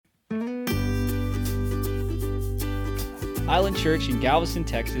Island Church in Galveston,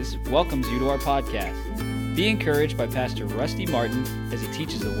 Texas welcomes you to our podcast. Be encouraged by Pastor Rusty Martin as he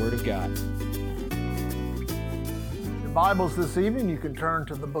teaches the Word of God. Your Bibles this evening, you can turn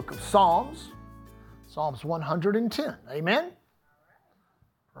to the book of Psalms, Psalms 110. Amen?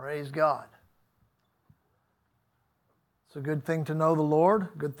 Praise God. It's a good thing to know the Lord,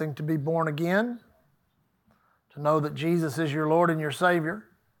 a good thing to be born again, to know that Jesus is your Lord and your Savior.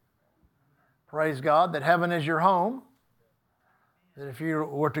 Praise God, that heaven is your home, that if you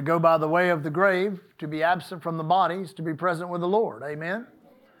were to go by the way of the grave, to be absent from the bodies, to be present with the Lord. Amen?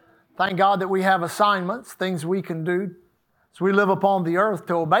 Thank God that we have assignments, things we can do as we live upon the earth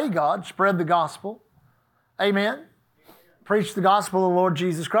to obey God, spread the gospel. Amen? Preach the gospel of the Lord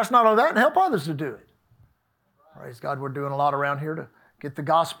Jesus Christ. Not only that, and help others to do it. Praise God, we're doing a lot around here to get the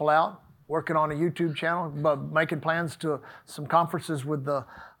gospel out. Working on a YouTube channel, making plans to some conferences with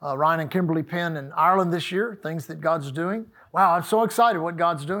Ryan and Kimberly Penn in Ireland this year, things that God's doing. Wow, I'm so excited what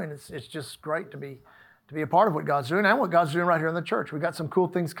God's doing. It's just great to be a part of what God's doing and what God's doing right here in the church. We've got some cool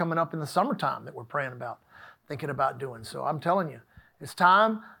things coming up in the summertime that we're praying about, thinking about doing. So I'm telling you, it's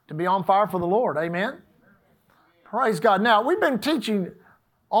time to be on fire for the Lord. Amen? Praise God. Now, we've been teaching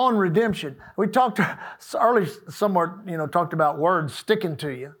on redemption. We talked early somewhere, talked about words sticking to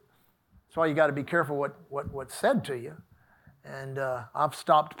you. That's why you got to be careful what's said to you. And I've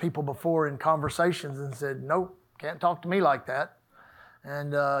stopped people before in conversations and said, nope, can't talk to me like that.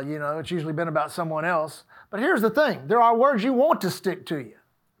 And, it's usually been about someone else. But here's the thing. There are words you want to stick to you.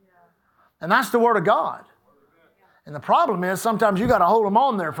 And that's the Word of God. And the problem is sometimes you got to hold them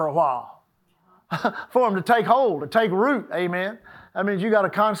on there for a while for them to take hold, to take root. Amen. That means you got to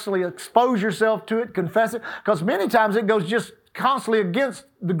constantly expose yourself to it, confess it. Because many times it goes just constantly against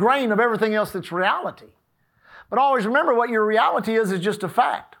the grain of everything else that's reality. But always remember what your reality is just a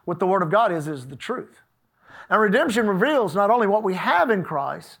fact. What the Word of God is the truth. And redemption reveals not only what we have in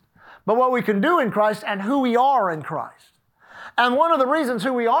Christ, but what we can do in Christ and who we are in Christ. And one of the reasons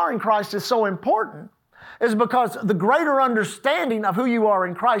who we are in Christ is so important is because the greater understanding of who you are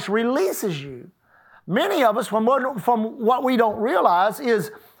in Christ releases you. Many of us, from what we don't realize,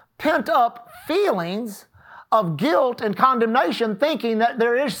 is pent up feelings of guilt and condemnation, thinking that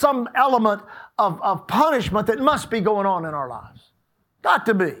there is some element of punishment that must be going on in our lives. Got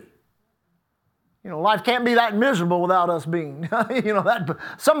to be. Life can't be that miserable without us being,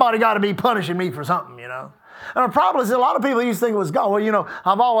 somebody got to be punishing me for something, And the problem is a lot of people used to think it was God. Well,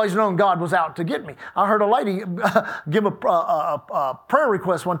 I've always known God was out to get me. I heard a lady give a prayer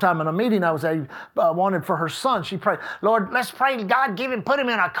request one time in a meeting I was at, wanted for her son. She prayed, Lord, let's pray God put him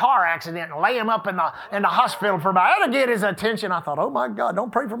in a car accident and lay him up in the hospital for about, that'll get his attention. I thought, oh my God,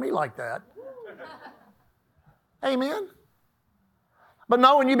 don't pray for me like that. Amen. But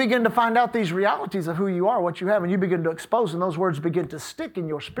no, when you begin to find out these realities of who you are, what you have, and you begin to expose, and those words begin to stick in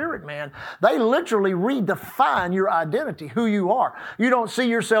your spirit, man, they literally redefine your identity, who you are. You don't see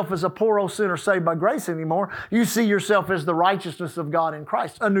yourself as a poor old sinner saved by grace anymore. You see yourself as the righteousness of God in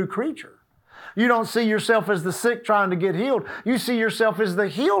Christ, a new creature. You don't see yourself as the sick trying to get healed. You see yourself as the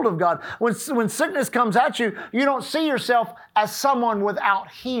healed of God. When sickness comes at you, you don't see yourself as someone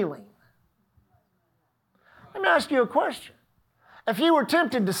without healing. Let me ask you a question. If you were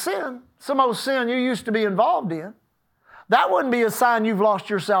tempted to sin, some old sin you used to be involved in, that wouldn't be a sign you've lost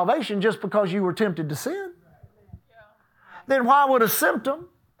your salvation just because you were tempted to sin. Then why would a symptom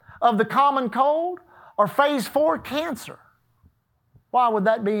of the common cold or phase 4 cancer, why would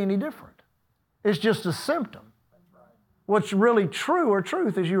that be any different? It's just a symptom. What's really true or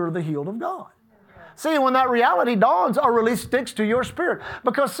truth is you are the healed of God. See, when that reality dawns or really sticks to your spirit,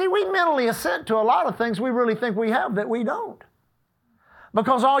 because see, we mentally assent to a lot of things we really think we have that we don't.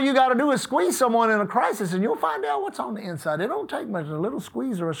 Because all you got to do is squeeze someone in a crisis and you'll find out what's on the inside. It don't take much, a little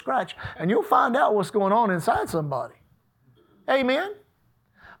squeeze or a scratch, and you'll find out what's going on inside somebody. Amen?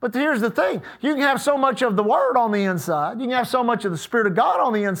 But here's the thing. You can have so much of the Word on the inside, you can have so much of the Spirit of God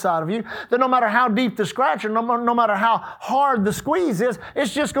on the inside of you, that no matter how deep the scratch or no matter how hard the squeeze is,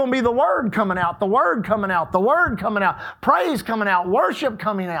 it's just going to be the Word coming out, the Word coming out, the Word coming out, praise coming out, worship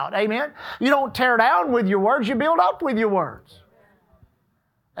coming out. Amen? You don't tear down with your words, you build up with your words.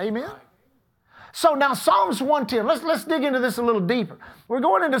 Amen? So now Psalms 110, let's dig into this a little deeper. We're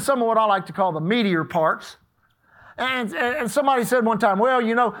going into some of what I like to call the meatier parts. And somebody said one time, well,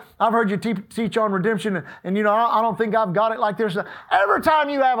 I've heard you teach on redemption, and I don't think I've got it like this. Every time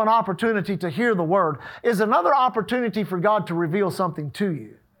you have an opportunity to hear the Word is another opportunity for God to reveal something to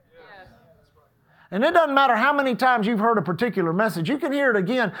you. And it doesn't matter how many times you've heard a particular message. You can hear it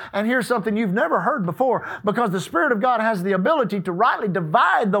again and hear something you've never heard before, because the Spirit of God has the ability to rightly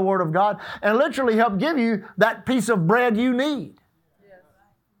divide the Word of God and literally help give you that piece of bread you need. Yes.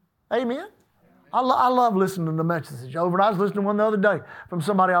 Amen? I love listening to the message over. And I was listening to one the other day from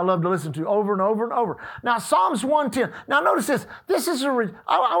somebody I love to listen to over and over and over. Now, Psalms 110. Now, notice this. This is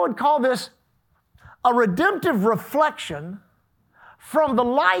I would call this a redemptive reflection from the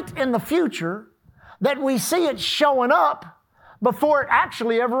light in the future that we see it showing up before it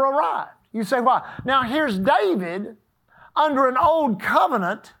actually ever arrived. You say, why? Now, here's David under an old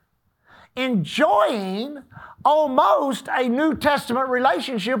covenant enjoying almost a New Testament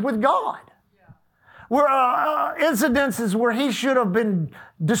relationship with God. Where incidences where he should have been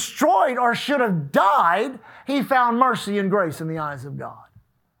destroyed or should have died, he found mercy and grace in the eyes of God.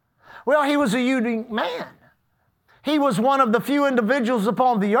 Well, he was a unique man. He was one of the few individuals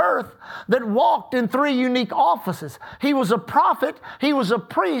upon the earth that walked in 3 unique offices. He was a prophet, he was a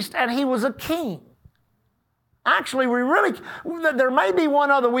priest, and he was a king. Actually, there may be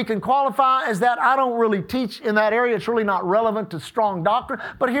one other we can qualify as that. I don't really teach in that area. It's really not relevant to strong doctrine.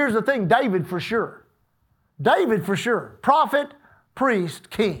 But here's the thing, David for sure. David for sure. Prophet, priest,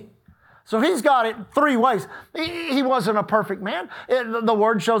 king. So he's got it 3 ways. He wasn't a perfect man. The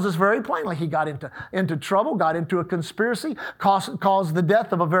Word shows us very plainly. He got into trouble, got into a conspiracy, caused the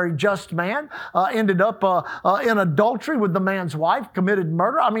death of a very just man, ended up in adultery with the man's wife, committed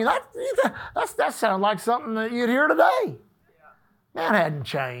murder. I mean, that sounds like something that you'd hear today. Man hadn't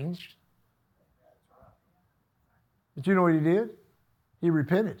changed. But you know what he did? He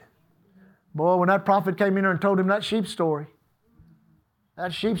repented. Boy, when that prophet came in there and told him that sheep story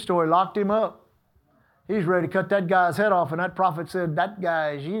locked him up. He's ready to cut that guy's head off, and that prophet said, "That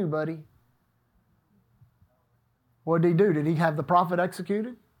guy is you, buddy." What did he do? Did he have the prophet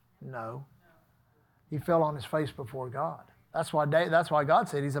executed? No. He fell on his face before God. That's why God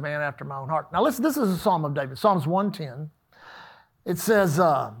said he's a man after my own heart. Now listen, this is a Psalm of David, Psalms 110. It says,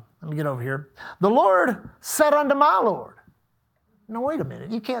 let me get over here. "The Lord said unto my Lord." Now wait a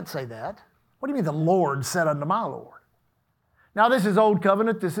minute, you can't say that. What do you mean the Lord said unto my Lord? Now this is Old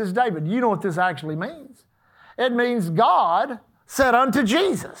Covenant, this is David. You know what this actually means. It means God said unto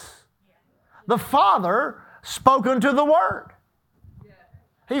Jesus. The Father spoke unto the Word.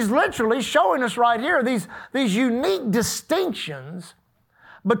 He's literally showing us right here these unique distinctions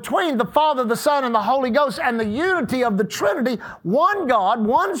between the Father, the Son, and the Holy Ghost, and the unity of the Trinity, one God,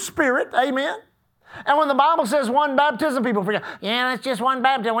 one Spirit, amen? And when the Bible says one baptism, people forget, yeah, it's just one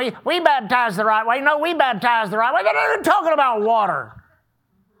baptism. We baptize the right way. No, we baptize the right way. They're not even talking about water.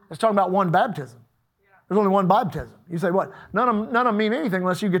 It's talking about one baptism. There's only one baptism. You say, what? None of them mean anything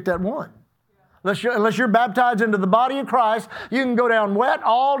unless you get that one. Unless you're baptized into the body of Christ, you can go down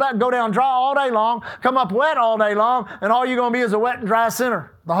go down dry all day long, come up wet all day long, and all you're going to be is a wet and dry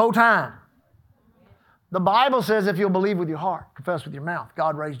sinner the whole time. The Bible says if you'll believe with your heart, confess with your mouth,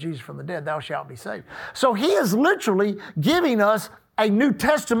 God raised Jesus from the dead, thou shalt be saved. So he is literally giving us a New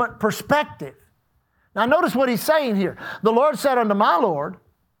Testament perspective. Now notice what he's saying here. "The Lord said unto my Lord,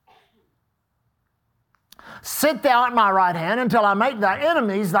 Sit thou at my right hand until I make thy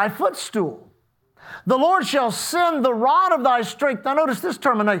enemies thy footstool. The Lord shall send the rod of thy strength." Now notice this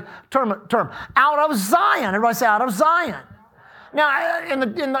term, out of Zion. Everybody say out of Zion. Now, in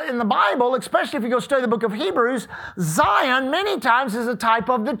the Bible, especially if you go study the book of Hebrews, Zion many times is a type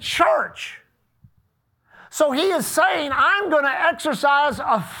of the church. So he is saying, I'm going to exercise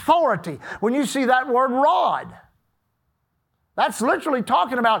authority. When you see that word rod, that's literally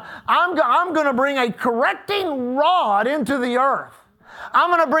talking about, I'm going to bring a correcting rod into the earth. I'm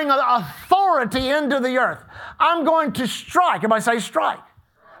going to bring authority into the earth. I'm going to strike. Everybody say strike.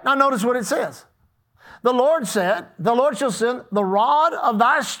 Now notice what it says. The Lord said, "The Lord shall send the rod of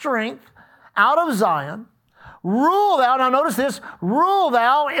thy strength out of Zion. Rule thou," now notice this, "rule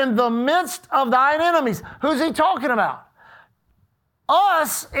thou in the midst of thine enemies." Who's he talking about?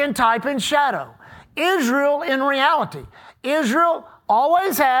 Us in type and shadow. Israel in reality. Israel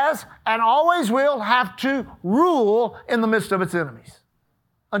always has and always will have to rule in the midst of its enemies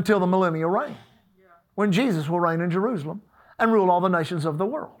until the millennial reign, when Jesus will reign in Jerusalem and rule all the nations of the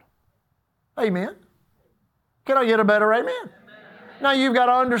world. Amen. Can I get a better amen? Amen? Now you've got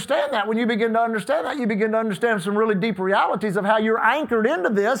to understand that. When you begin to understand that, you begin to understand some really deep realities of how you're anchored into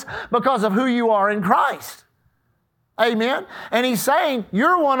this because of who you are in Christ. Amen. And he's saying,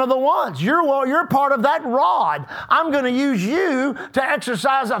 you're one of the ones. You're part of that rod. I'm going to use you to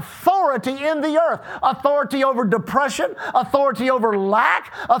exercise authority in the earth. Authority over depression, authority over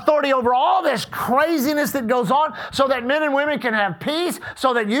lack, authority over all this craziness that goes on so that men and women can have peace,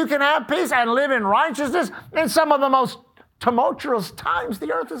 so that you can have peace and live in righteousness in some of the most tumultuous times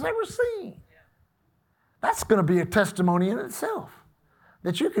the earth has ever seen. That's going to be a testimony in itself.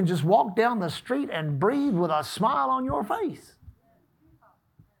 That you can just walk down the street and breathe with a smile on your face.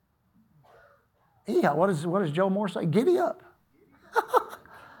 Yeah, what does Joe Moore say? Giddy up.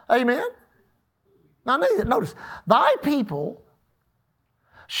 Amen. Now notice, thy people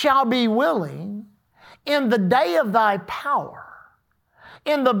shall be willing in the day of thy power,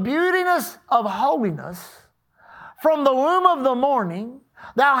 in the beautiness of holiness, from the womb of the morning,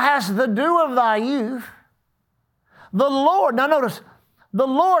 thou hast the dew of thy youth. The Lord, now notice, the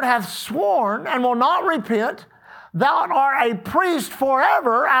Lord hath sworn and will not repent. Thou art a priest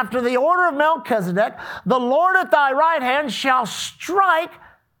forever after the order of Melchizedek. The Lord at thy right hand shall strike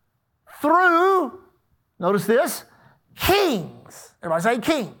through, notice this, kings. Everybody say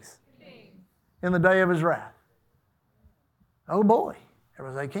kings. In the day of his wrath. Oh boy.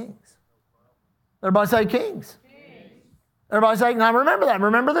 Everybody say kings. Everybody say kings. Everybody say, now remember that.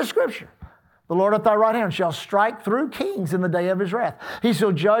 Remember the scripture. The Lord at thy right hand shall strike through kings in the day of his wrath. He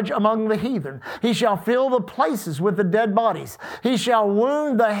shall judge among the heathen. He shall fill the places with the dead bodies. He shall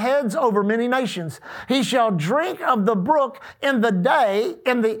wound the heads over many nations. He shall drink of the brook in the day,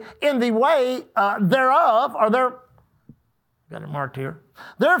 in the way thereof, or there, got it marked here.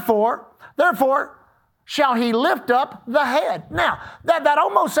 Therefore, shall he lift up the head. Now, that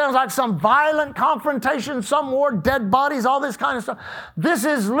almost sounds like some violent confrontation, some war, dead bodies, all this kind of stuff. This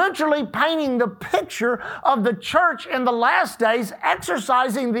is literally painting the picture of the church in the last days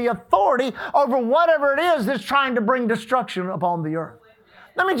exercising the authority over whatever it is that's trying to bring destruction upon the earth.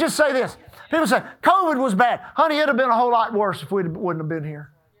 Let me just say this. People say, COVID was bad. Honey, it would have been a whole lot worse if we wouldn't have been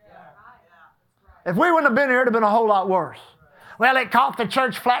here. If we wouldn't have been here, it would have been a whole lot worse. Well, it caught the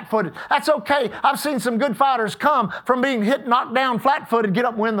church flat-footed. That's okay. I've seen some good fighters come from being hit, knocked down, flat-footed, get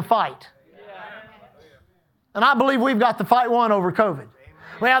up and win the fight. And I believe we've got the fight won over COVID.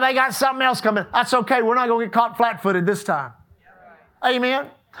 Well, they got something else coming. That's okay. We're not going to get caught flat-footed this time.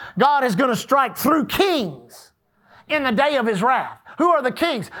 Amen. God is going to strike through kings in the day of his wrath. Who are the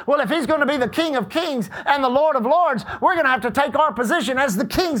kings? Well, if he's going to be the King of kings and the Lord of lords, we're going to have to take our position as the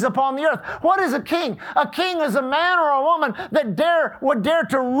kings upon the earth. What is a king? A king is a man or a woman that would dare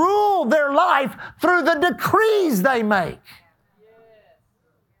to rule their life through the decrees they make.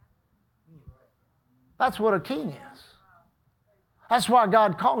 That's what a king is. That's why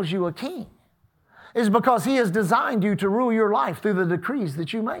God calls you a king, is because he has designed you to rule your life through the decrees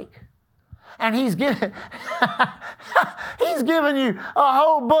that you make. And he's given you a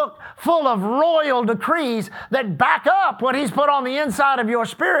whole book full of royal decrees that back up what he's put on the inside of your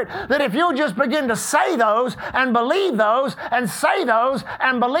spirit, that if you'll just begin to say those and believe those and say those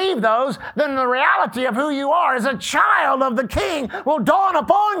and believe those, then the reality of who you are as a child of the King will dawn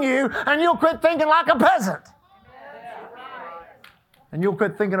upon you, and you'll quit thinking like a peasant. And you'll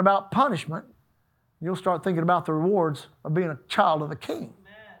quit thinking about punishment. You'll start thinking about the rewards of being a child of the King.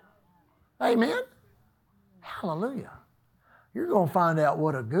 Amen? Hallelujah. You're going to find out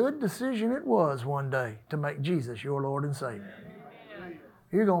what a good decision it was one day to make Jesus your Lord and Savior.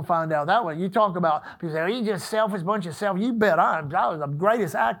 You're going to find out that way. You talk about, people say, oh, you just selfish bunch of self. You bet that was the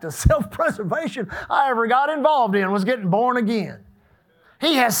greatest act of self-preservation I ever got involved in, was getting born again.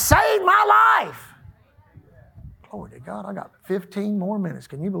 He has saved my life. Glory to God. I got 15 more minutes.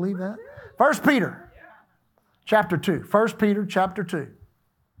 Can you believe that? 1 Peter chapter 2. 1 Peter chapter 2.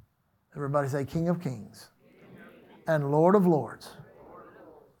 Everybody say King of Kings and Lord of Lords.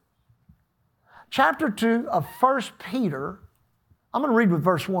 Chapter 2 of 1 Peter. I'm going to read with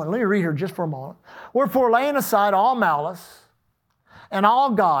verse 1. Let me read here just for a moment. Wherefore, laying aside all malice and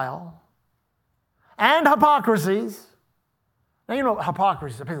all guile and hypocrisies. Now, you know what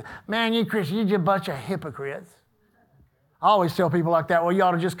hypocrisy is. People say, man, you Christians, you're just a bunch of hypocrites. I always tell people like that, well, you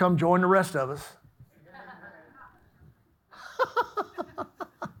ought to just come join the rest of us.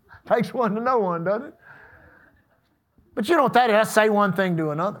 Takes one to know one, doesn't it? But you know what that is? Say one thing, do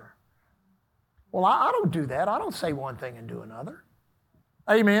another. Well, I don't do that. I don't say one thing and do another.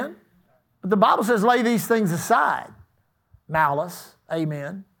 Amen. But the Bible says lay these things aside. Malice,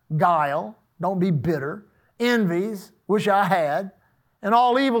 amen. Guile, don't be bitter. Envies, wish I had. And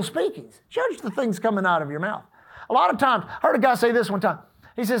all evil speakings. Judge the things coming out of your mouth. A lot of times, I heard a guy say this one time.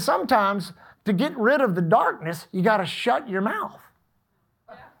 He says, sometimes to get rid of the darkness, you got to shut your mouth.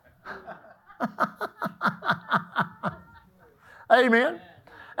 Amen.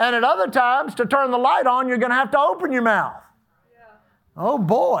 And at other times, to turn the light on, you're going to have to open your mouth. Oh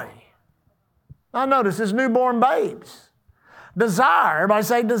boy. Now notice this, newborn babes. Desire, everybody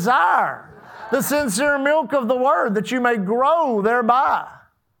say desire. The sincere milk of the word, that you may grow thereby.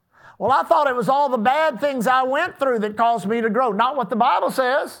 Well, I thought it was all the bad things I went through that caused me to grow. Not what the Bible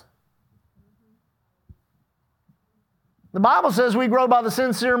says. The Bible says we grow by the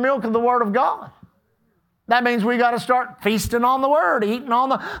sincere milk of the Word of God. That means we got to start feasting on the Word, eating on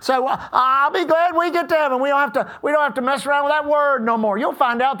the. So I'll be glad we get to heaven. We don't have to mess around with that Word no more. You'll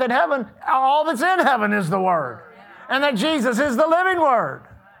find out that heaven, all that's in heaven is the Word, and that Jesus is the living Word.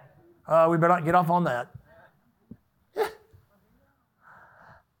 We better not get off on that.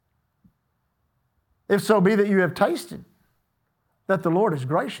 If so be that you have tasted that the Lord is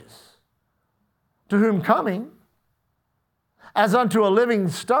gracious, to whom coming as unto a living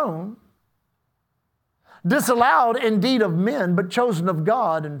stone, disallowed indeed of men, but chosen of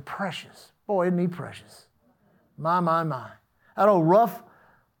God and precious. Boy, isn't he precious? My. That old rough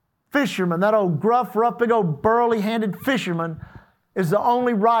fisherman, that old gruff, rough, big old burly-handed fisherman is the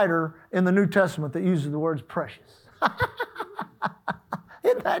only writer in the New Testament that uses the words precious.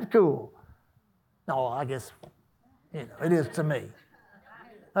 Isn't that cool? No, I guess, it is to me.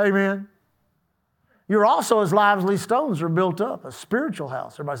 Amen. You're also as lively stones are built up, a spiritual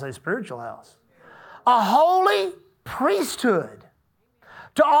house. Everybody say spiritual house. A holy priesthood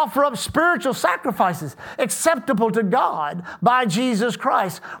to offer up spiritual sacrifices acceptable to God by Jesus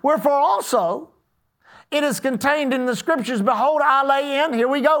Christ. Wherefore also it is contained in the Scriptures, behold, I lay in, here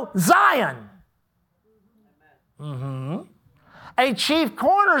we go, Zion. A chief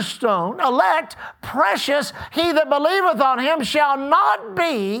cornerstone, elect, precious, he that believeth on him shall not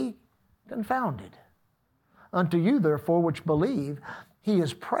be confounded. Unto you, therefore, which believe, he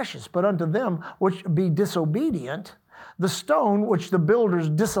is precious. But unto them which be disobedient, the stone which the builders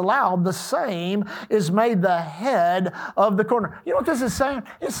disallowed, the same is made the head of the corner. You know what this is saying?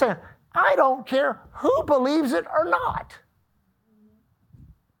 It's saying, I don't care who believes it or not.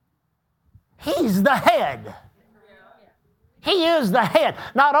 He's the head. He is the head,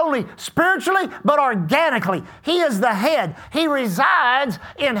 not only spiritually, but organically. He is the head. He resides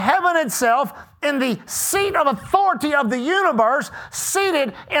in heaven itself, in the seat of authority of the universe,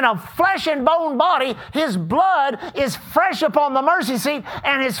 seated in a flesh and bone body. His blood is fresh upon the mercy seat,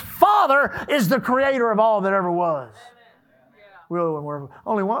 and His Father is the creator of all that ever was.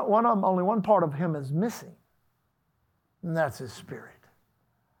 Only one part of Him is missing, and that's His Spirit.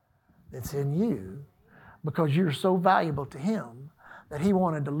 It's in you. Because you're so valuable to Him that He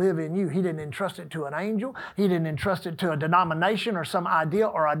wanted to live in you. He didn't entrust it to an angel. He didn't entrust it to a denomination or some idea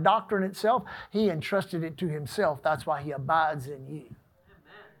or a doctrine itself. He entrusted it to Himself. That's why He abides in you.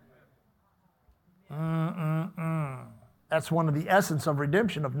 That's one of the essence of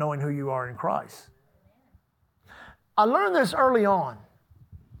redemption, of knowing who you are in Christ. I learned this early on.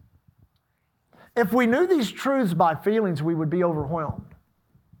 If we knew these truths by feelings, we would be overwhelmed.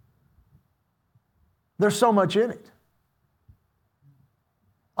 There's so much in it.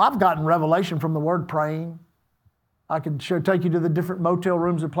 I've gotten revelation from the word praying. I could take you to the different motel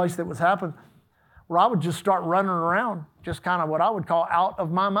rooms or place that was happening, where I would just start running around, just kind of what I would call out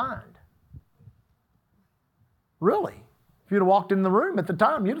of my mind. Really. If you'd have walked in the room at the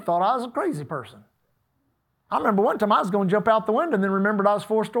time, you'd have thought I was a crazy person. I remember one time I was going to jump out the window and then remembered I was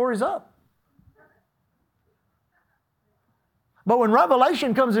 4 stories up. But when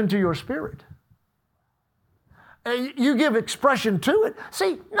revelation comes into your spirit, you give expression to it.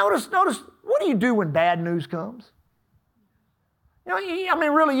 See, notice, what do you do when bad news comes?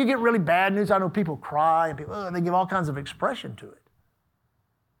 Really, you get really bad news. I know people cry and people, they give all kinds of expression to it.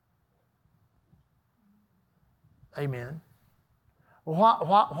 Amen. Well,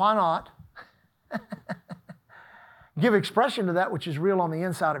 why not give expression to that which is real on the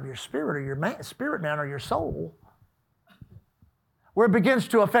inside of your spirit, or your spirit man, or your soul, where it begins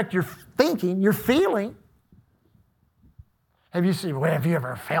to affect your thinking, your feeling. Have you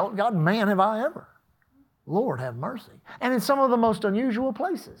ever felt God? Man, have I ever. Lord, have mercy. And in some of the most unusual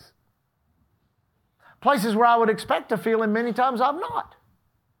places. Places where I would expect to feel Him, many times I've not.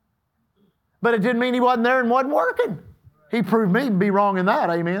 But it didn't mean He wasn't there and wasn't working. He proved me to be wrong in that,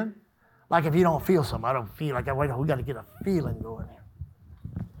 amen? Like if you don't feel something, I don't feel like that. We got to get a feeling going here.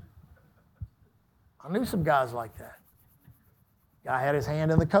 I knew some guys like that. Guy had his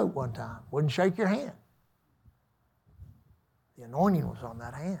hand in the coat one time. Wouldn't shake your hand. The anointing was on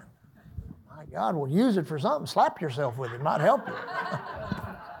that hand. My God, well, use it for something. Slap yourself with it. Might help you.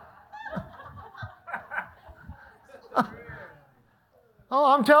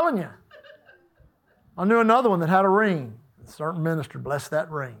 Oh, I'm telling you. I knew another one that had a ring. A certain minister blessed that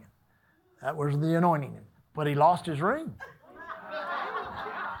ring. That was the anointing. But he lost his ring.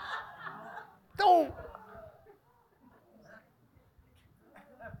 Oh.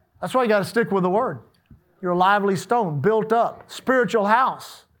 That's why you got to stick with the Word. You're a lively stone, built up, spiritual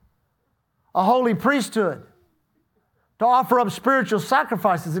house, a holy priesthood, to offer up spiritual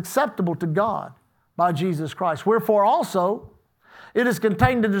sacrifices acceptable to God by Jesus Christ. Wherefore also, it is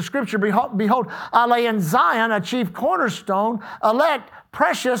contained in the Scripture, Behold, I lay in Zion a chief cornerstone, elect,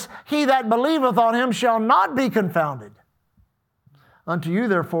 precious, he that believeth on him shall not be confounded. Unto you,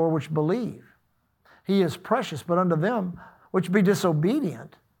 therefore, which believe, he is precious, but unto them which be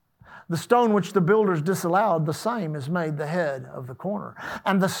disobedient, the stone which the builders disallowed, the same is made the head of the corner,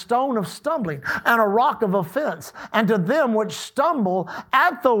 and the stone of stumbling, and a rock of offense. And to them which stumble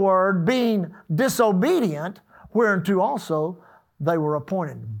at the word, being disobedient, whereunto also they were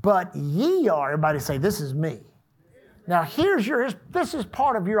appointed. But ye are, everybody say, this is me. Now this is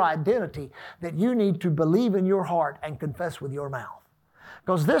part of your identity that you need to believe in your heart and confess with your mouth.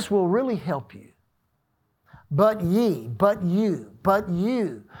 Because this will really help you. But ye, but you, but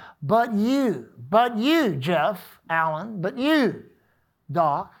you, but you, but you, Jeff, Allen, but you,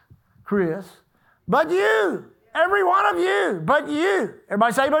 Doc, Chris, but you, every one of you, but you.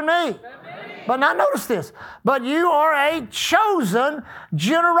 Everybody say, but me. But now notice this. But you are a chosen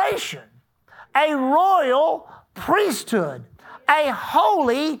generation, a royal priesthood, a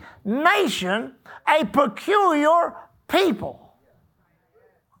holy nation, a peculiar people.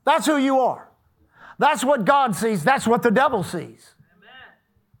 That's who you are. That's what God sees. That's what the devil sees.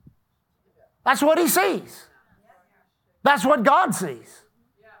 That's what he sees. That's what God sees.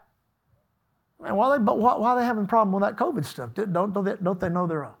 Man, why are they having a problem with that COVID stuff? Don't they know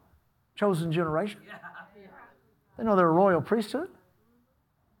they're a chosen generation? They know they're a royal priesthood.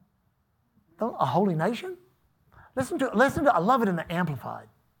 A holy nation. Listen to I love it in the Amplified.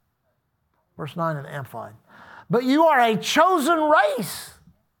 Verse 9 in the Amplified. But you are a chosen race.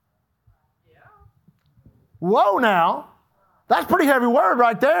 Whoa now. That's a pretty heavy word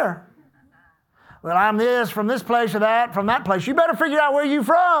right there. Well, I'm this, from this place or that, from that place. You better figure out where you're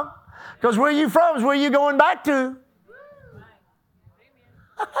from. Because where you're from is where you're going back to.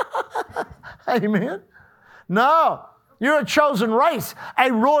 Amen. No. You're a chosen race,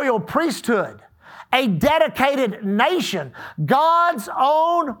 a royal priesthood, a dedicated nation, God's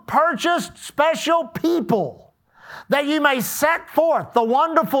own purchased special people, that you may set forth the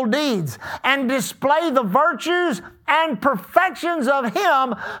wonderful deeds and display the virtues and perfections of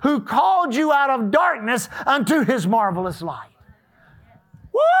Him who called you out of darkness unto His marvelous light.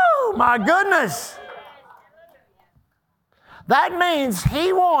 Woo! My goodness! That means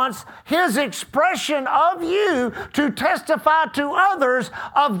He wants His expression of you to testify to others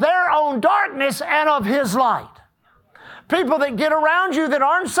of their own darkness and of His light. People that get around you that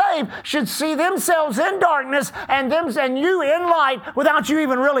aren't saved should see themselves in darkness and you in light without you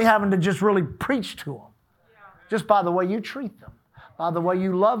even really having to just really preach to them. Just by the way you treat them, by the way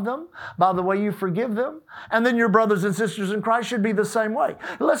you love them, by the way you forgive them. And then your brothers and sisters in Christ should be the same way.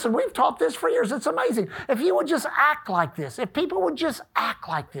 Listen, we've taught this for years. It's amazing. If you would just act like this, if people would just act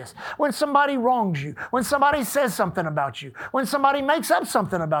like this, when somebody wrongs you, when somebody says something about you, when somebody makes up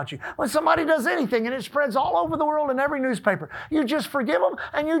something about you, when somebody does anything and it spreads all over the world in every newspaper, you just forgive them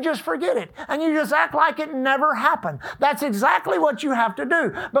and you just forget it. And you just act like it never happened. That's exactly what you have to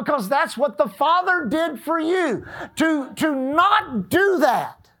do, because that's what the Father did for you. To not do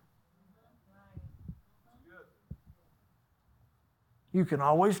that, you can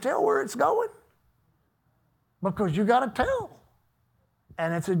always tell where it's going, because you got to tell.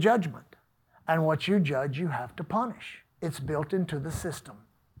 And it's a judgment. And what you judge, you have to punish. It's built into the system.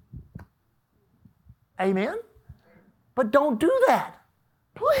 Amen? But don't do that.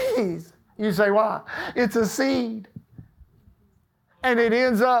 Please. You say, why? It's a seed. And it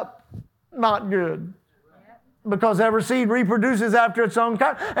ends up not good. Because every seed reproduces after its own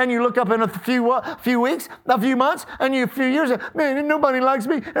kind. And you look up in a few weeks, a few months, and a few years, man, nobody likes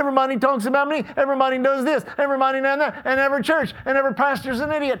me. Everybody talks about me. Everybody does this. Everybody does that. And every church, and every pastor's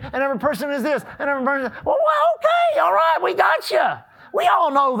an idiot. And every person is this. And every person, well, okay, all right, we got you. We all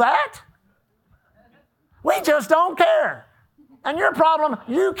know that. We just don't care. And your problem,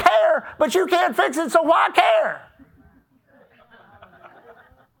 you care, but you can't fix it, so why care?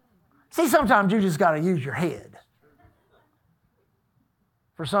 See, sometimes you just got to use your head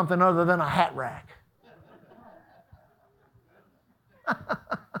for something other than a hat rack.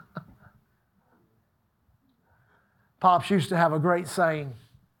 Pops used to have a great saying.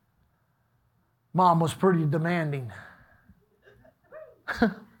 Mom was pretty demanding.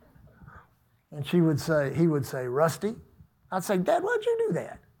 And he would say, Rusty, I'd say, Dad, why'd you do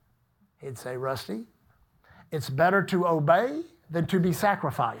that? He'd say, Rusty, it's better to obey than to be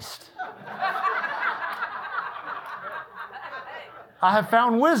sacrificed. I have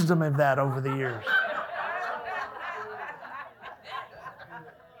found wisdom in that over the years.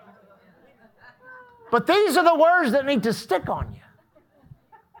 But these are the words that need to stick on you.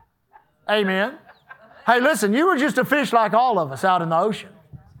 Amen. Hey, listen, you were just a fish like all of us out in the ocean.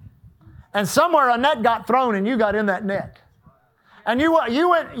 And somewhere a net got thrown and you got in that net. And you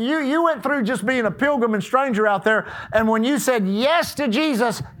went through just being a pilgrim and stranger out there. And when you said yes to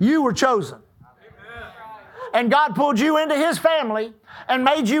Jesus, you were chosen. And God pulled you into His family and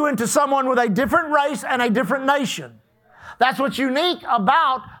made you into someone with a different race and a different nation. That's what's unique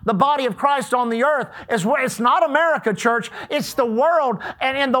about the body of Christ on the earth. It's not America, church. It's the world.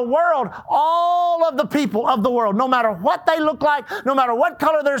 And in the world, all of the people of the world, no matter what they look like, no matter what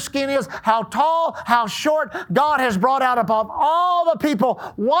color their skin is, how tall, how short, God has brought out above all the people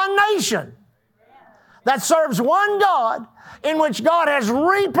one nation that serves one God, in which God has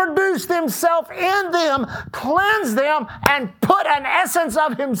reproduced Himself in them, cleansed them, and put an essence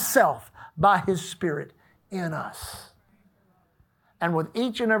of Himself by His Spirit in us. And with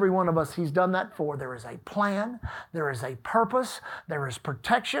each and every one of us, He's done that for. There is a plan, there is a purpose, there is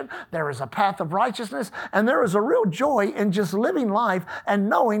protection, there is a path of righteousness, and there is a real joy in just living life and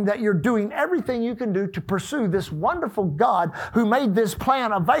knowing that you're doing everything you can do to pursue this wonderful God who made this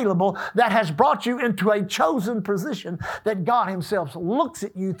plan available that has brought you into a chosen position that God Himself looks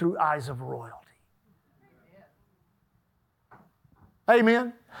at you through eyes of royalty.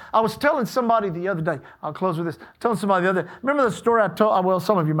 Amen. I was telling somebody the other day, I'll close with this, telling somebody the other day, remember the story I told, well,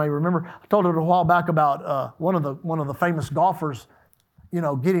 some of you may remember, I told it a while back about one of the famous golfers,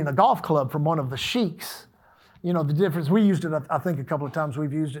 getting a golf club from one of the sheiks. The difference, we used it, I think a couple of times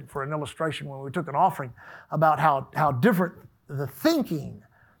we've used it for an illustration when we took an offering about how different the thinking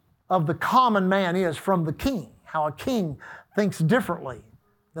of the common man is from the king, how a king thinks differently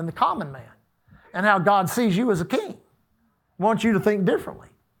than the common man, and how God sees you as a king, wants you to think differently.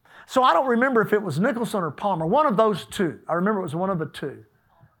 So I don't remember if it was Nicholson or Palmer, one of those two. I remember it was one of the two.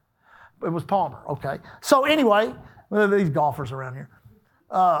 It was Palmer, okay. So anyway, these golfers around here.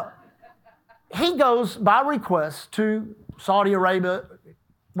 He goes by request to Saudi Arabia,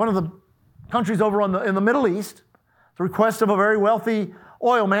 one of the countries over in the Middle East, the request of a very wealthy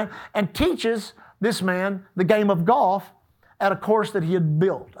oil man, and teaches this man the game of golf at a course that he had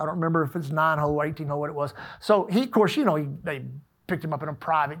built. I don't remember if it's 9-hole, 18-hole, what it was. So he, of course, they picked him up in a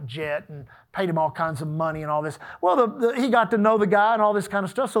private jet and paid him all kinds of money and all this. Well, he got to know the guy and all this kind of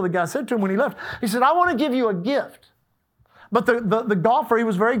stuff. So the guy said to him when he left, he said, I want to give you a gift. But the golfer, he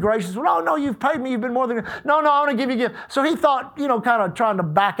was very gracious. Well, no, you've paid me. You've been more than... No, I want to give you a gift. So he thought, kind of trying to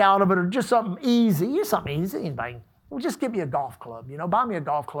back out of it or just something easy. Something easy. Well, just give me a golf club, buy me a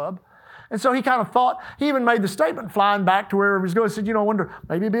golf club. And so he kind of thought, he even made the statement flying back to wherever he was going. He said, I wonder,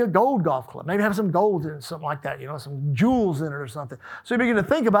 maybe it'd be a gold golf club. Maybe have some gold in it, something like that, some jewels in it or something. So he began to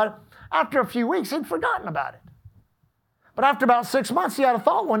think about it. After a few weeks, he'd forgotten about it. But after about 6 months, he had a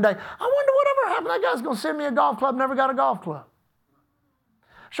thought one day, I wonder whatever happened. That guy's going to send me a golf club, never got a golf club.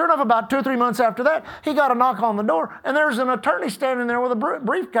 Sure enough, about 2 or 3 months after that, he got a knock on the door, and there's an attorney standing there with a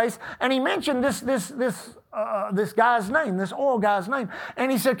briefcase, and he mentioned this guy's name, this oil guy's name. And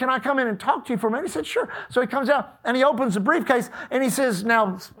he said, can I come in and talk to you for a minute? He said, sure. So he comes out and he opens the briefcase and he says,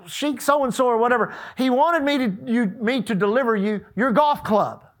 now, Sheikh so-and-so or whatever, he wanted me to deliver you your golf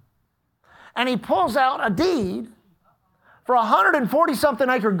club. And he pulls out a deed for a 140-something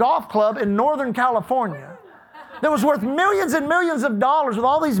acre golf club in Northern California that was worth millions and millions of dollars with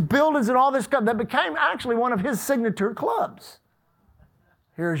all these buildings and all this stuff that became actually one of his signature clubs.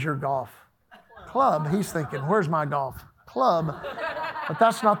 Here's your golf club. He's thinking, where's my golf club? But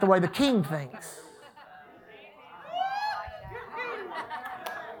that's not the way the king thinks.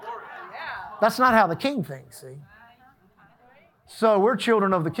 That's not how the king thinks, see? So we're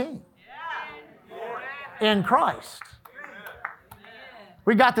children of the king in Christ.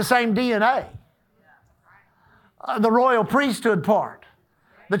 We got the same DNA. The royal priesthood part,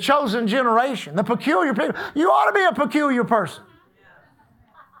 the chosen generation, the peculiar people. You ought to be a peculiar person.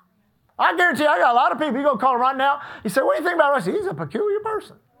 I guarantee you, I got a lot of people, you go call them right now, you say, what do you think about Rusty? He's a peculiar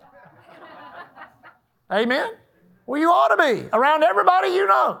person. Amen? Well, you ought to be around everybody you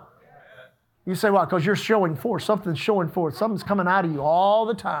know. You say, why? Because you're showing forth. Something's showing forth. Something's coming out of you all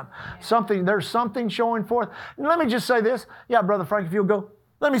the time. There's something showing forth. And let me just say this. Yeah, Brother Frank, if you'll go.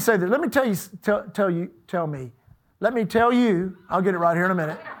 Let me say this. Let me tell me. Let me tell you. I'll get it right here in a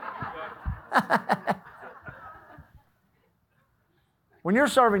minute. When you're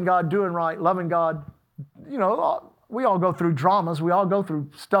serving God, doing right, loving God, we all go through dramas. We all go through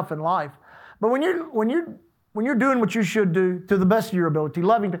stuff in life. But when you're doing what you should do to the best of your ability,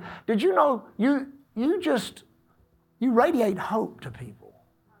 loving, did you know you radiate hope to people?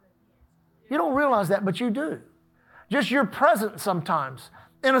 You don't realize that, but you do. Just your presence sometimes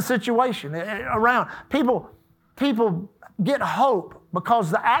in a situation around people get hope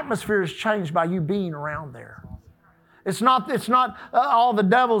because the atmosphere is changed by you being around there. It's not all the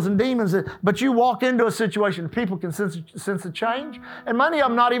devils and demons, but you walk into a situation, people can sense a change, and many of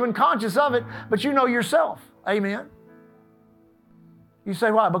them not even conscious of it, but you know yourself. Amen. You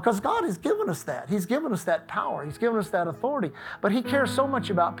say, why? Because God has given us that. He's given us that power. He's given us that authority. But He cares so much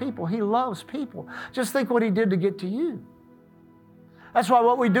about people. He loves people. Just think what He did to get to you. That's why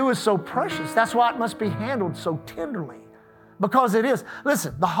what we do is so precious. That's why it must be handled so tenderly. Because it is.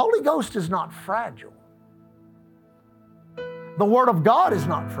 Listen, the Holy Ghost is not fragile. The Word of God is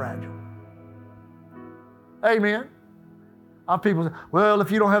not fragile. Amen. People say, well, if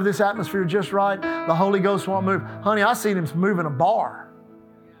you don't have this atmosphere just right, the Holy Ghost won't move. Honey, I seen Him move in a bar.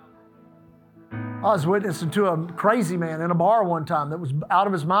 I was witnessing to a crazy man in a bar one time that was out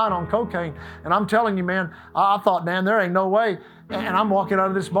of his mind on cocaine. And I'm telling you, man, I thought, man, there ain't no way. And I'm walking out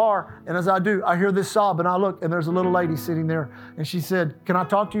of this bar, and as I do, I hear this sob, and I look, and there's a little lady sitting there. And she said, can I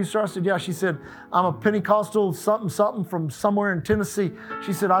talk to you, sir? I said, yeah. She said, I'm a Pentecostal something from somewhere in Tennessee.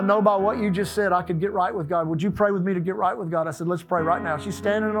 She said, I know by what you just said I could get right with God. Would you pray with me to get right with God? I said, let's pray right now. She's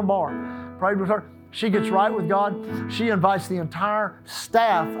standing in a bar. Prayed with her. She gets right with God. She invites the entire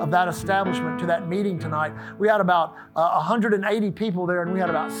staff of that establishment to that meeting tonight. We had about 180 people there, and we had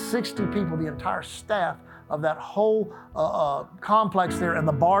about 60 people, the entire staff of that whole complex there, and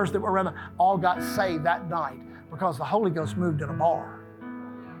the bars that were around there all got saved that night because the Holy Ghost moved in a bar.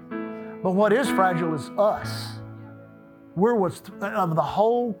 But what is fragile is us. We're what's, of the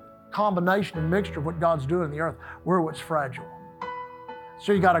whole combination and mixture of what God's doing in the earth, we're what's fragile.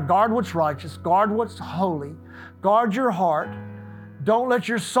 So you got to guard what's righteous, guard what's holy, guard your heart. Don't let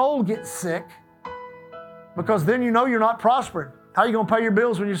your soul get sick, because then you know you're not prospering. How are you going to pay your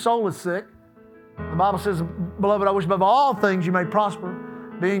bills when your soul is sick? The Bible says, beloved, I wish above all things you may prosper,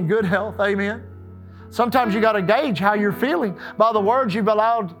 be in good health. Amen. Sometimes you got to gauge how you're feeling by the words you've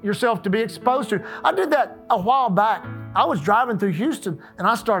allowed yourself to be exposed to. I did that a while back. I was driving through Houston, and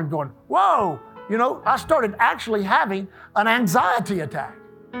I started going, whoa. You know, I started actually having an anxiety attack.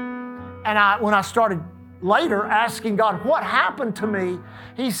 And when I started later asking God, what happened to me?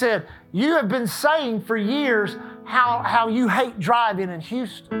 He said, you have been saying for years how you hate driving in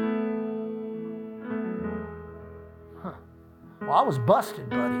Houston. Huh. Well, I was busted,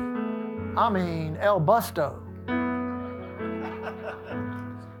 buddy. I mean, El Busto.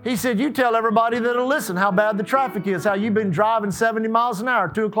 He said, you tell everybody that'll listen how bad the traffic is, how you've been driving 70 miles an hour,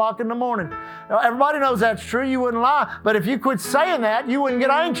 2 o'clock in the morning. Now, everybody knows that's true. You wouldn't lie. But if you quit saying that, you wouldn't get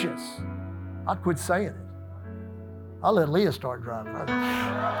anxious. I'd quit saying it. I'll let Leah start driving.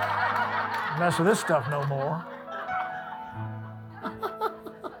 I don't mess with this stuff no more.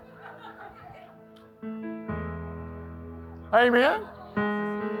 Amen.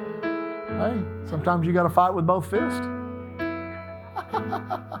 Hey, sometimes you got to fight with both fists.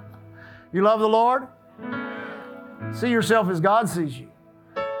 You love the Lord? See yourself as God sees you.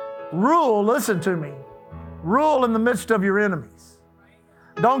 Rule, listen to me. Rule in the midst of your enemies.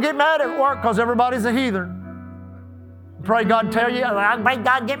 Don't get mad at work because everybody's a heathen. Pray God tell you, pray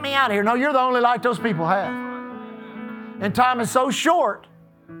God get me out of here. No, you're the only light those people have. And time is so short,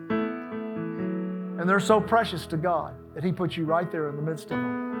 and they're so precious to God that He puts you right there in the midst of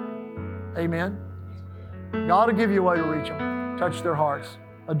them. Amen. God will give you a way to reach them. Touch their hearts.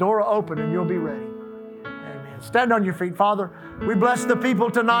 A door will open and you'll be ready. Amen. Stand on your feet. Father, we bless the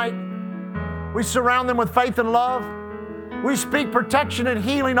people tonight. We surround them with faith and love. We speak protection and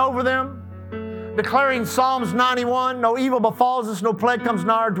healing over them, declaring Psalms 91, no evil befalls us, no plague comes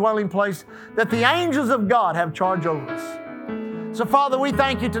nigh our dwelling place, that the angels of God have charge over us. So, Father, we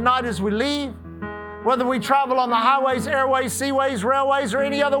thank you tonight as we leave, whether we travel on the highways, airways, seaways, railways, or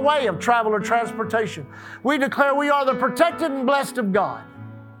any other way of travel or transportation. We declare we are the protected and blessed of God.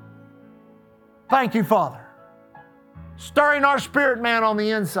 Thank you, Father. Stirring our spirit man on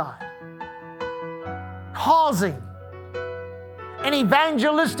the inside. Causing an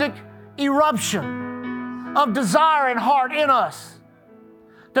evangelistic eruption of desire and heart in us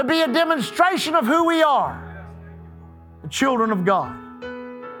to be a demonstration of who we are, the children of God.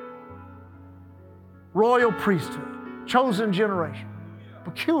 Royal priesthood, chosen generation,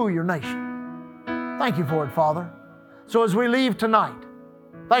 peculiar nation. Thank you for it, Father. So as we leave tonight,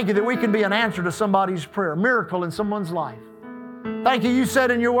 thank you that we can be an answer to somebody's prayer, a miracle in someone's life. Thank you, you said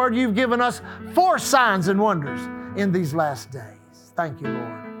in your word, you've given us 4 signs and wonders. in these last days. Thank you,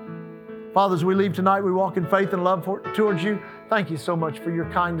 Lord. Father, as we leave tonight, we walk in faith and love towards you. Thank you so much for your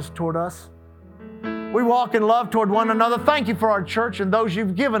kindness toward us. We walk in love toward one another. Thank you for our church and those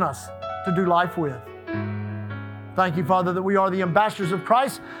you've given us to do life with. Thank you, Father, that we are the ambassadors of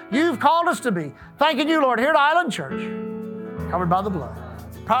Christ you've called us to be. Thanking you, Lord, here at Island Church, covered by the blood,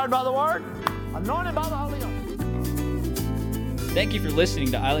 powered by the Word, anointed by the Holy Ghost. Thank you for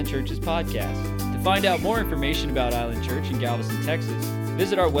listening to Island Church's podcast. To find out more information about Island Church in Galveston, Texas,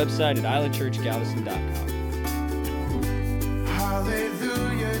 visit our website at islandchurchgalveston.com. Hallelujah.